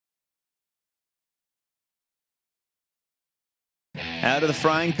Out of the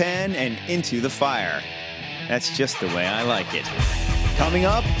frying pan and into the fire. That's just the way I like it. Coming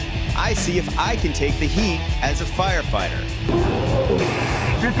up, I see if I can take the heat as a firefighter.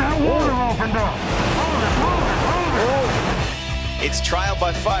 Get that water opened up! Hold it! It's trial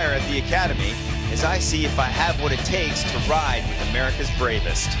by fire at the Academy as I see if I have what it takes to ride with America's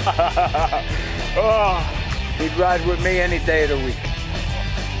bravest. Oh, he'd ride with me any day of the week.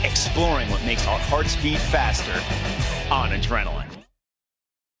 Exploring what makes our hearts beat faster on adrenaline.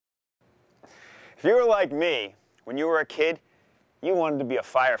 If you were like me, when you were a kid, you wanted to be a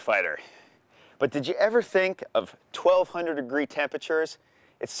firefighter. But did you ever think of 1,200-degree temperatures?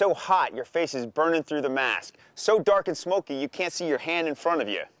 It's so hot, your face is burning through the mask. So dark and smoky, you can't see your hand in front of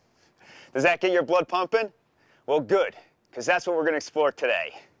you. Does that get your blood pumping? Well, good, because that's what we're going to explore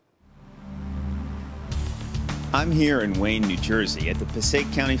today. I'm here in Wayne, New Jersey at the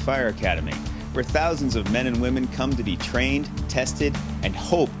Passaic County Fire Academy, where thousands of men and women come to be trained, tested, and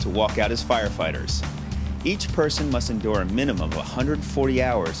hope to walk out as firefighters. Each person must endure a minimum of 140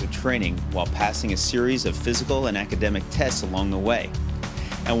 hours of training while passing a series of physical and academic tests along the way.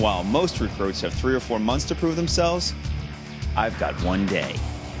 And while most recruits have 3 or 4 months to prove themselves, I've got 1 day.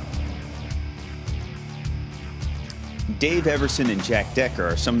 Dave Everson and Jack Decker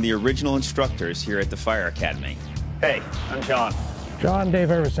are some of the original instructors here at the Fire Academy. Hey, I'm John. John, Dave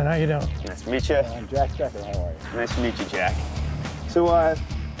Everson, how you doing? Nice to meet you. I'm Jack Decker, how are you? Nice to meet you, Jack. So,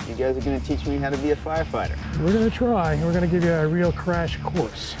 you guys are going to teach me how to be a firefighter? We're going to try. We're going to give you a real crash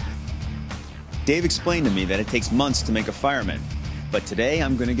course. Dave explained to me that it takes months to make a fireman, but today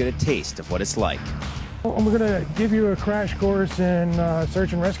I'm going to get a taste of what it's like. We're going to give you a crash course in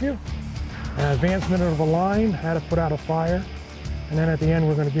search and rescue, advancement of a line, how to put out a fire, and then at the end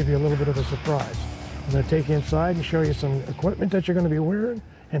we're going to give you a little bit of a surprise. I'm going to take you inside and show you some equipment that you're going to be wearing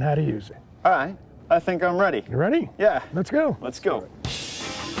and how to use it. All right, I think I'm ready. You ready? Yeah. Let's go. Let's go.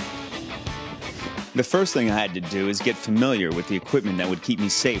 The first thing I had to do is get familiar with the equipment that would keep me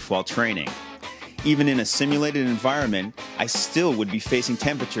safe while training. Even in a simulated environment, I still would be facing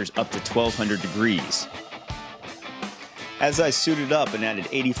temperatures up to 1,200 degrees. As I suited up and added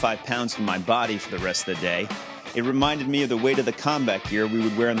 85 pounds to my body for the rest of the day, it reminded me of the weight of the combat gear we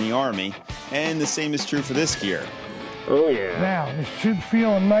would wear in the Army, and the same is true for this gear. Oh, yeah. Now, it should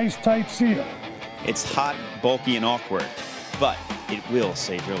feel a nice tight seal. It's hot, bulky, and awkward, but it will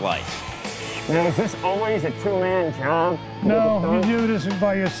save your life. Now, is this always a two-man job? No, you do this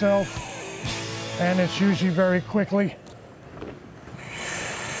by yourself, and it's usually very quickly.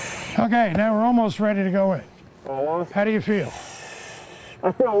 Okay, now we're almost ready to go in. Almost? How do you feel?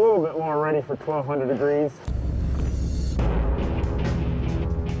 I feel a little bit more ready for 1,200 degrees.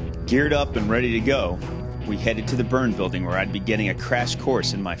 Geared up and ready to go, we headed to the burn building where I'd be getting a crash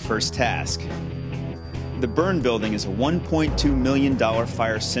course in my first task. The burn building is a $1.2 million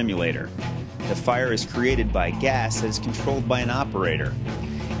fire simulator. The fire is created by gas that is controlled by an operator.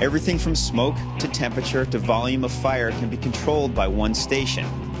 Everything from smoke to temperature to volume of fire can be controlled by one station.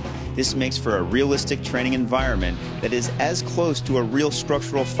 This makes for a realistic training environment that is as close to a real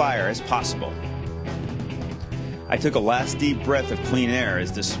structural fire as possible. I took a last deep breath of clean air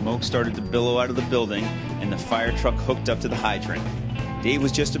as the smoke started to billow out of the building and the fire truck hooked up to the hydrant. Dave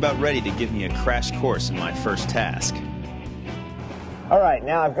was just about ready to give me a crash course in my first task. All right,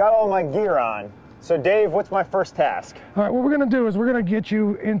 now I've got all my gear on. So Dave, what's my first task? All right, what we're going to do is we're going to get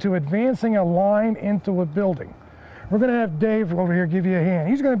you into advancing a line into a building. We're going to have Dave over here give you a hand.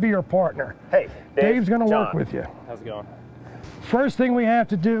 He's going to be your partner. Hey, Dave. Dave's going to John. work with you. How's it going? First thing we have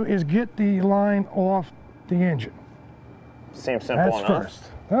to do is get the line off the engine. Seems simple That's enough. first.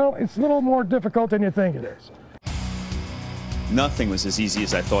 Well, it's a little more difficult than you think it is. Nothing was as easy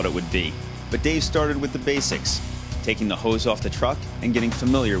as I thought it would be, but Dave started with the basics, taking the hose off the truck and getting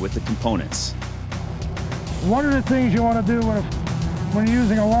familiar with the components. One of the things you want to do when you're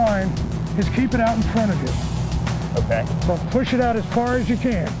using a line is keep it out in front of you. Okay. So push it out as far as you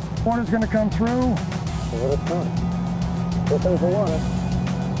can. Water's going to come through. What it's done. Good thing for water.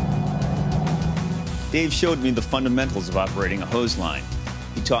 Dave showed me the fundamentals of operating a hose line.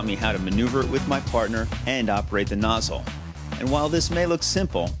 He taught me how to maneuver it with my partner and operate the nozzle. And while this may look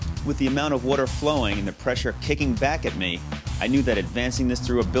simple, with the amount of water flowing and the pressure kicking back at me, I knew that advancing this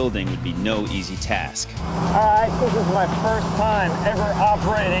through a building would be no easy task. All right, this is my first time ever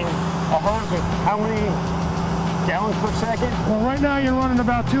operating a hose with how many gallons per second? Well, right now you're running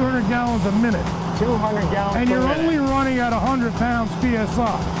about 200 gallons a minute. 200 gallons And per you're minute. only running at 100 pounds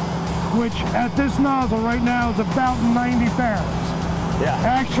PSI, which at this nozzle right now is about 90 pounds. Yeah.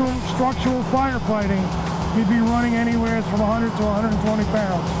 Actual structural firefighting, you'd be running anywhere from 100 to 120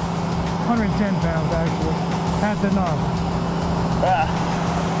 pounds, 110 pounds actually, at the nozzle.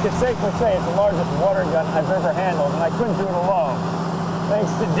 It's safe to say it's the largest water gun I've ever handled, and I couldn't do it alone.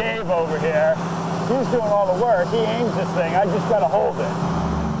 Thanks to Dave over here. He's doing all the work. He aims this thing. I just got to hold it.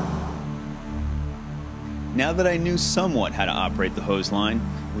 Now that I knew somewhat how to operate the hose line,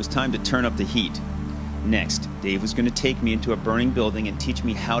 it was time to turn up the heat. Next, Dave was going to take me into a burning building and teach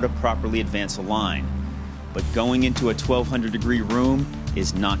me how to properly advance a line. But going into a 1,200-degree room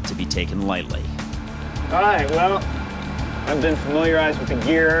is not to be taken lightly. All right, well, I've been familiarized with the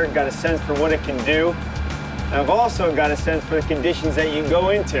gear, got a sense for what it can do. I've also got a sense for the conditions that you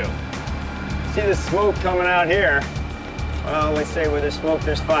go into. See the smoke coming out here? Well, they say where there's smoke,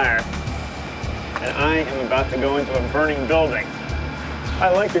 there's fire. And I am about to go into a burning building.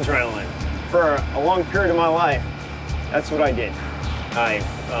 I like adrenaline. For a long period of my life, that's what I did. I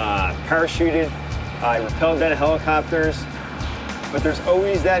parachuted, I rappelled out of helicopters, but there's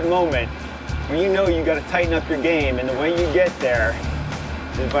always that moment when you know you got to tighten up your game, and the way you get there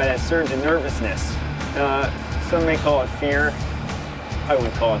is by that surge of nervousness. Some may call it fear. I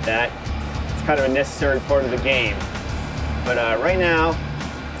wouldn't call it that. It's kind of a necessary part of the game. But right now,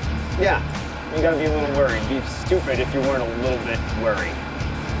 yeah, you got to be a little worried. It'd be stupid if you weren't a little bit worried.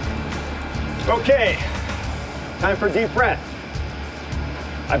 Okay, time for a deep breath.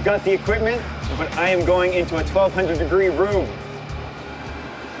 I've got the equipment, but I am going into a 1,200-degree room.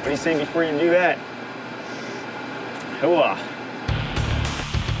 What do you say before you do that? Hooah.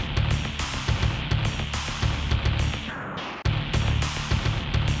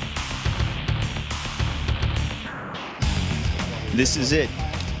 This is it.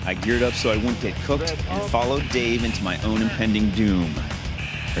 I geared up so I wouldn't get cooked and followed Dave into my own impending doom.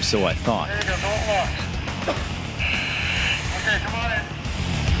 Or so I thought. There you go, don't look. Okay, come on in.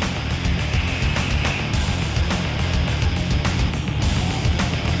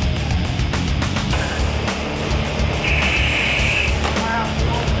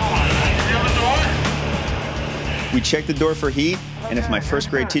 We checked the door for heat, and if my first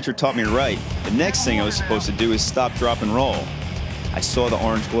grade teacher taught me right, the next thing I was supposed to do is stop, drop, and roll. I saw the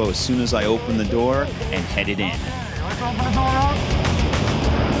orange glow as soon as I opened the door and headed in. Let's open the door up.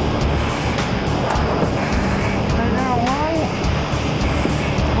 Stay down low.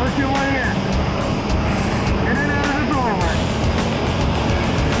 Work your way in. Get in and out of the doorway.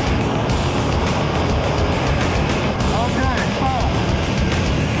 Okay, stop.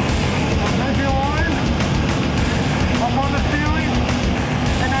 Take your line up on the ceiling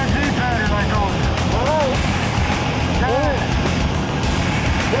and that Z-pattern I told you. All right.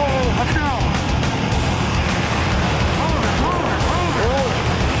 Good. Let's go.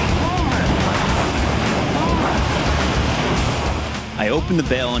 I opened the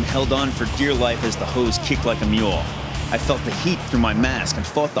bail and held on for dear life as the hose kicked like a mule. I felt the heat through my mask and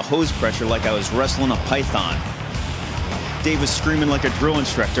fought the hose pressure like I was wrestling a python. Dave was screaming like a drill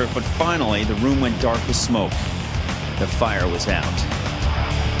instructor, but finally the room went dark with smoke. The fire was out.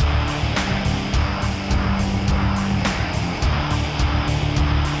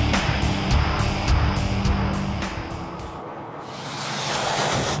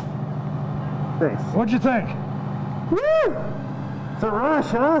 Thanks. What'd you think? Woo! It's a rush,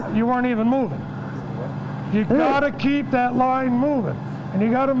 huh? You weren't even moving. You gotta keep that line moving, and you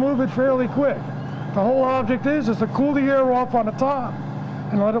gotta move it fairly quick. The whole object is to cool the air off on the top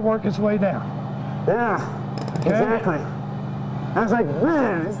and let it work its way down. Yeah, Okay? exactly. I was like,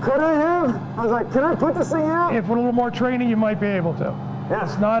 man, could I have? I was like, can I put this thing out? If with a little more training, you might be able to. Yeah.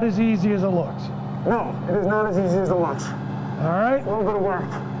 It's not as easy as it looks. No, it is not as easy as it looks. All right? A little bit of work.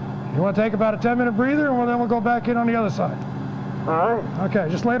 You want to take about a 10-minute breather, and then we'll go back in on the other side. All right. Okay,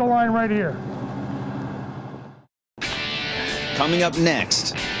 just lay the line right here. Coming up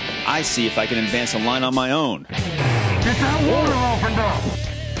next, I see if I can advance a line on my own. Get that water opened up.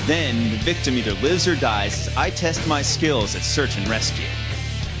 Then the victim either lives or dies as I test my skills at search and rescue.